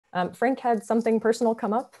Frank had something personal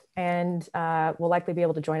come up and will likely be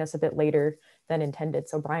able to join us a bit later than intended.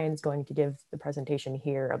 So Brian's going to give the presentation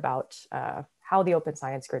here about how the Open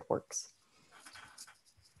Science Grid works.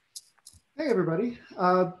 Hey everybody.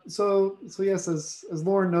 So yes, as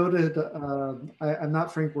Lauren noted, I'm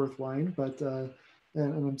not Frank Worthwine, but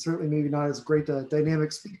and I'm certainly maybe not as great a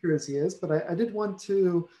dynamic speaker as he is. But I did want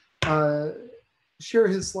to share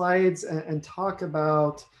his slides and talk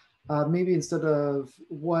about maybe instead of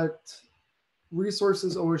what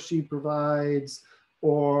resources OSG provides,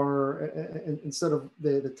 or instead of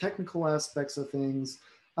the technical aspects of things,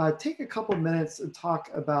 take a couple minutes and talk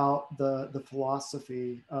about the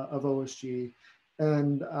philosophy of OSG.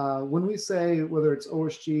 And when we say, whether it's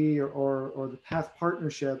OSG or the PATH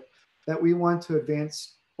partnership, that we want to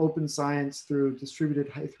advance open science through distributed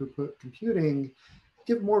high throughput computing,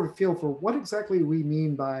 give more of a feel for what exactly we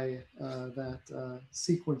mean by that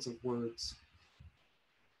sequence of words.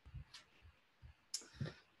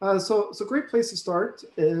 So a great place to start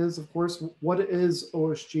is, of course, what is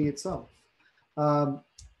OSG itself?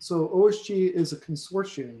 So OSG is a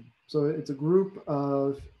consortium. So it's a group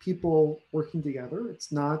of people working together.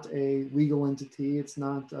 It's not a legal entity. It's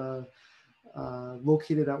not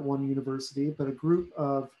located at one university, but a group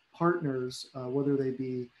of partners, whether they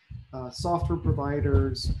be software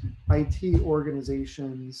providers, IT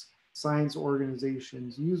organizations, science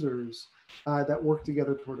organizations, users that work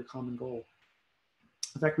together toward a common goal.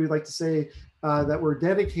 In fact, we'd like to say that we're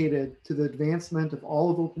dedicated to the advancement of all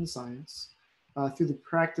of open science through the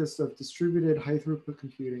practice of distributed high throughput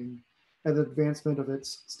computing and the advancement of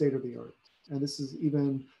its state of the art. And this is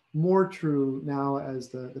even more true now as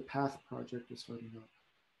the PATH project is starting up.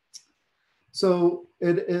 So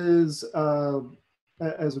it is,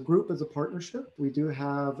 as a group, as a partnership, we do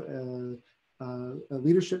have a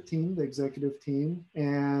leadership team, the executive team,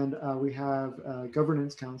 and we have a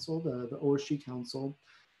governance council, the OSG council.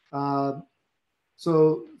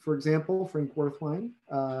 So for example, Frank Worthwine,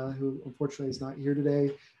 who unfortunately is not here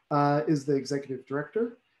today, is the executive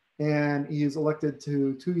director, and he is elected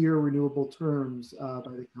to 2-year renewable terms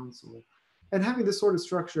by the council. And having this sort of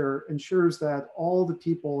structure ensures that all the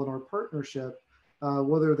people in our partnership,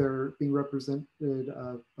 whether they're being represented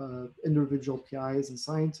individual PIs and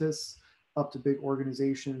scientists, up to big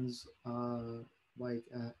organizations like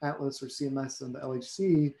Atlas or CMS and the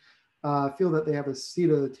LHC, feel that they have a seat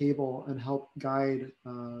at the table and help guide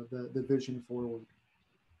the vision forward.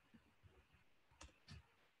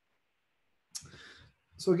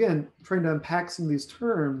 So again, trying to unpack some of these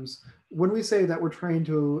terms, when we say that we're trying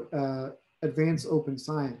to advance open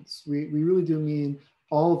science, we really do mean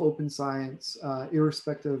all of open science,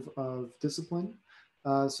 irrespective of discipline.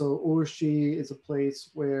 So OSG is a place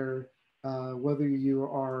where whether you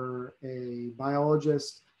are a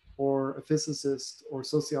biologist or a physicist or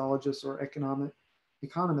sociologist or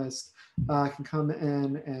economist can come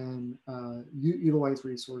in and utilize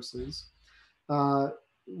resources.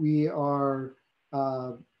 We are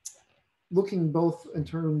looking both in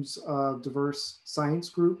terms of diverse science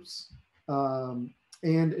groups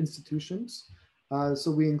and institutions.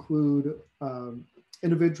 So we include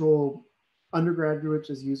individual undergraduates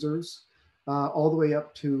as users, all the way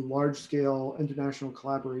up to large-scale international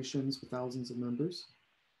collaborations with thousands of members.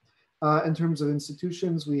 In terms of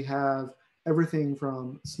institutions, we have everything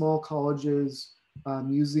from small colleges,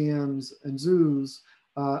 museums, and zoos,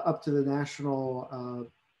 up to the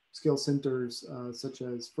national scale centers, such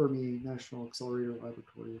as Fermi National Accelerator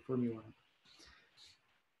Laboratory, or Fermi Lab.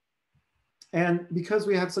 And because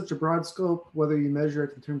we have such a broad scope, whether you measure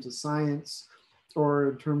it in terms of science or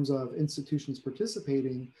in terms of institutions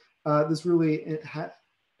participating, this really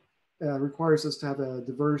requires us to have a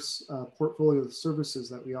diverse portfolio of services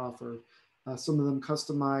that we offer. Some of them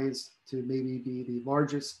customized to maybe be the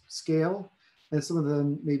largest scale, and some of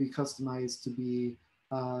them may be customized to be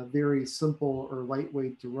very simple or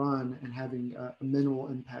lightweight to run and having a minimal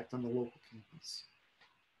impact on the local campus.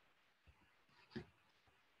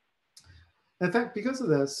 In fact, because of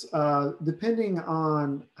this, depending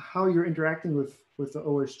on how you're interacting with the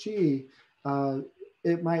OSG,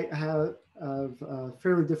 it might have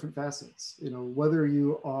fairly different facets. You know, whether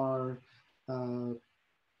you are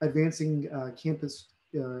advancing campus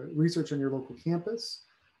research on your local campus,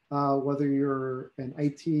 whether you're an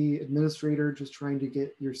IT administrator just trying to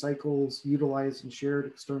get your cycles utilized and shared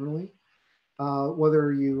externally,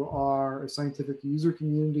 whether you are a scientific user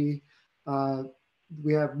community.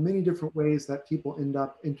 We have many different ways that people end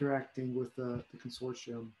up interacting with the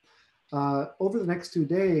consortium. Over the next 2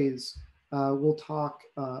 days, we'll talk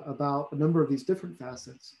about a number of these different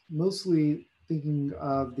facets, mostly thinking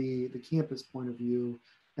of the campus point of view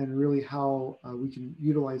and really how we can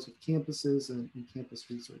utilize with campuses and campus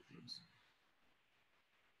researchers.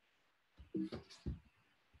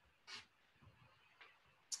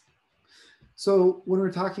 So when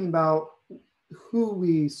we're talking about who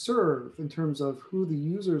we serve in terms of who the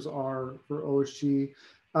users are for OSG,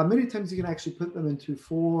 many times you can actually put them into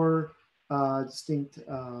four distinct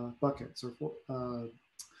buckets.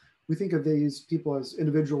 We think of these people as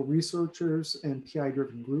individual researchers and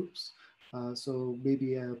PI-driven groups. So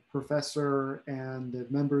maybe a professor and the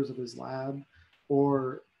members of his lab,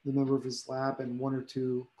 or the member of his lab and one or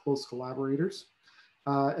two close collaborators.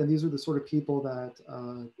 And these are the sort of people that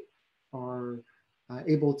are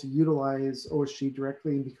able to utilize OSG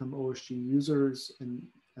directly and become OSG users and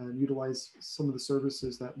utilize some of the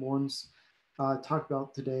services that Lawrence talked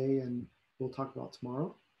about today and we'll talk about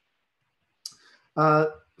tomorrow.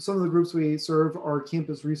 Some of the groups we serve are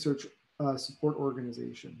campus research support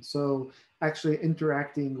organizations. So actually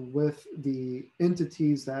interacting with the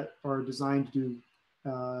entities that are designed to do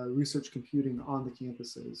research computing on the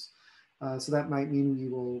campuses. So that might mean we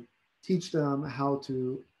will teach them how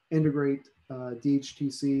to integrate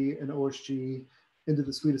DHTC and OSG into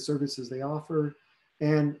the suite of services they offer.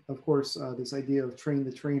 And of course, this idea of train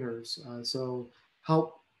the trainers. So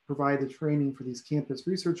help provide the training for these campus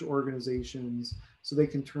research organizations so they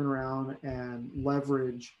can turn around and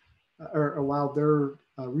leverage or allow their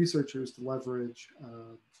researchers to leverage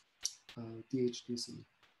DHTC.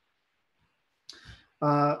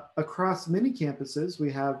 Across many campuses,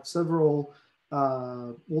 we have several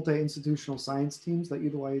multi-institutional science teams that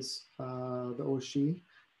utilize the OSG.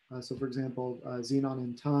 So for example, Xenon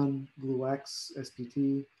and Ton, GlueX,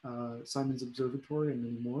 SPT, Simon's Observatory, and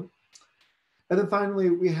many more. And then finally,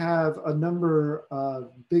 we have a number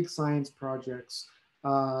of big science projects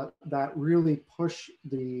that really push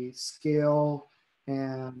the scale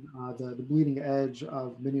and the bleeding edge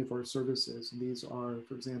of many of our services. And these are,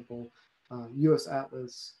 for example, US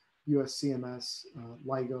Atlas, US CMS,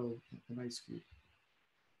 LIGO, and IceCube.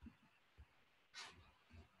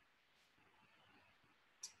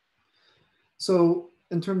 So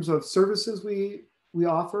in terms of services we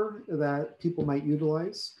offer that people might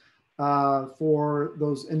utilize for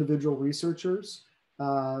those individual researchers,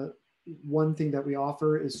 one thing that we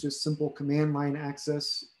offer is just simple command line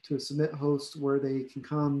access to a submit host where they can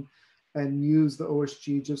come and use the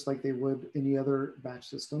OSG just like they would any other batch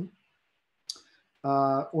system.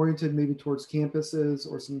 Oriented maybe towards campuses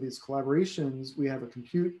or some of these collaborations, we have a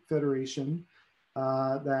compute federation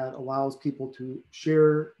that allows people to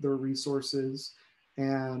share their resources.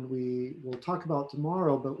 And we will talk about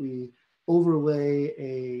tomorrow, but we overlay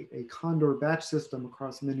a Condor batch system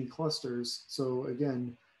across many clusters. So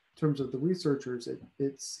again, in terms of the researchers,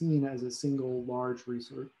 it's seen as a single large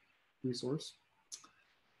resource.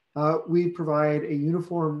 We provide a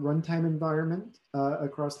uniform runtime environment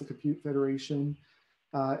across the Compute Federation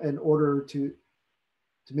in order to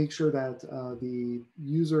make sure that the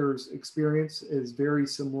user's experience is very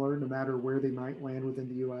similar no matter where they might land within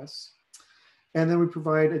the US. And then we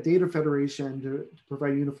provide a data federation to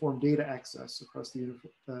provide uniform data access across the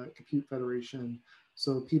Compute Federation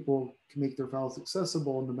so people can make their files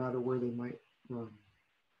accessible no matter where they might run.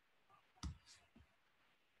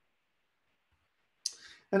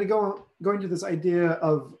 And going to this idea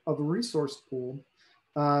of a resource pool,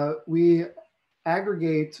 we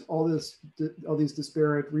aggregate all these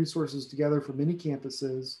disparate resources together for many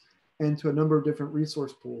campuses and to a number of different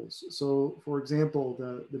resource pools. So for example,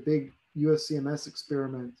 the big USCMS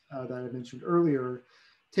experiment that I mentioned earlier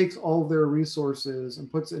takes all of their resources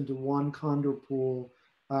and puts it into one Condor pool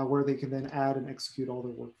where they can then add and execute all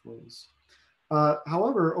their workflows.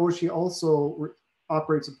 However, OSG also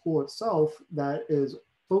operates a pool itself that is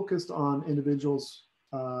focused on individuals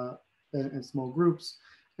and small groups.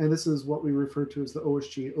 And this is what we refer to as the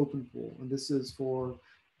OSG open pool. And this is for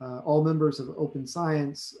all members of open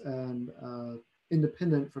science and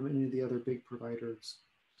independent from any of the other big providers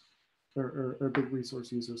or big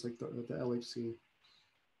resource users like the LHC.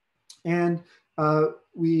 And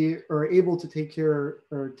we are able to take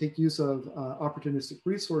use of opportunistic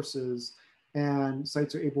resources, and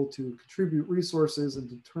sites are able to contribute resources and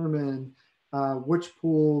determine which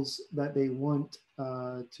pools that they want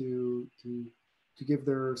to give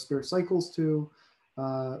their spare cycles to,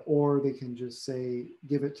 or they can just say,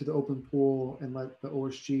 give it to the open pool and let the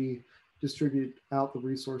OSG distribute out the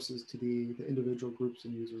resources to the individual groups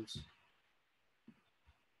and users.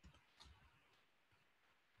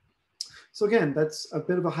 So again, that's a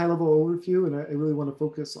bit of a high level overview, and I really want to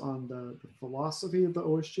focus on the philosophy of the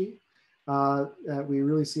OSG. We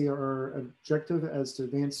really see our objective as to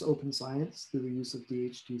advance open science through the use of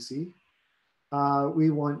DHTC. We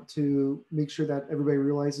want to make sure that everybody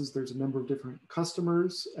realizes there's a number of different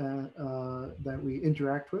customers that we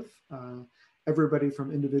interact with. Everybody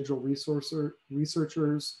from individual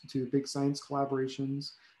researchers to big science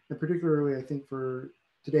collaborations. And particularly, I think for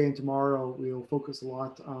today and tomorrow, we'll focus a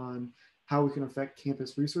lot on how we can affect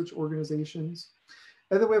campus research organizations.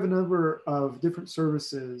 And then we have a number of different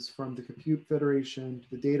services from the Compute Federation to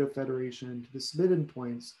the Data Federation to the submit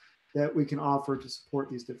endpoints that we can offer to support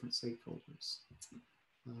these different stakeholders.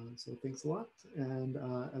 So thanks a lot. And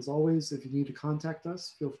as always, if you need to contact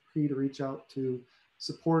us, feel free to reach out to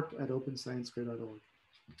support@opensciencegrid.org.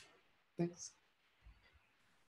 Thanks.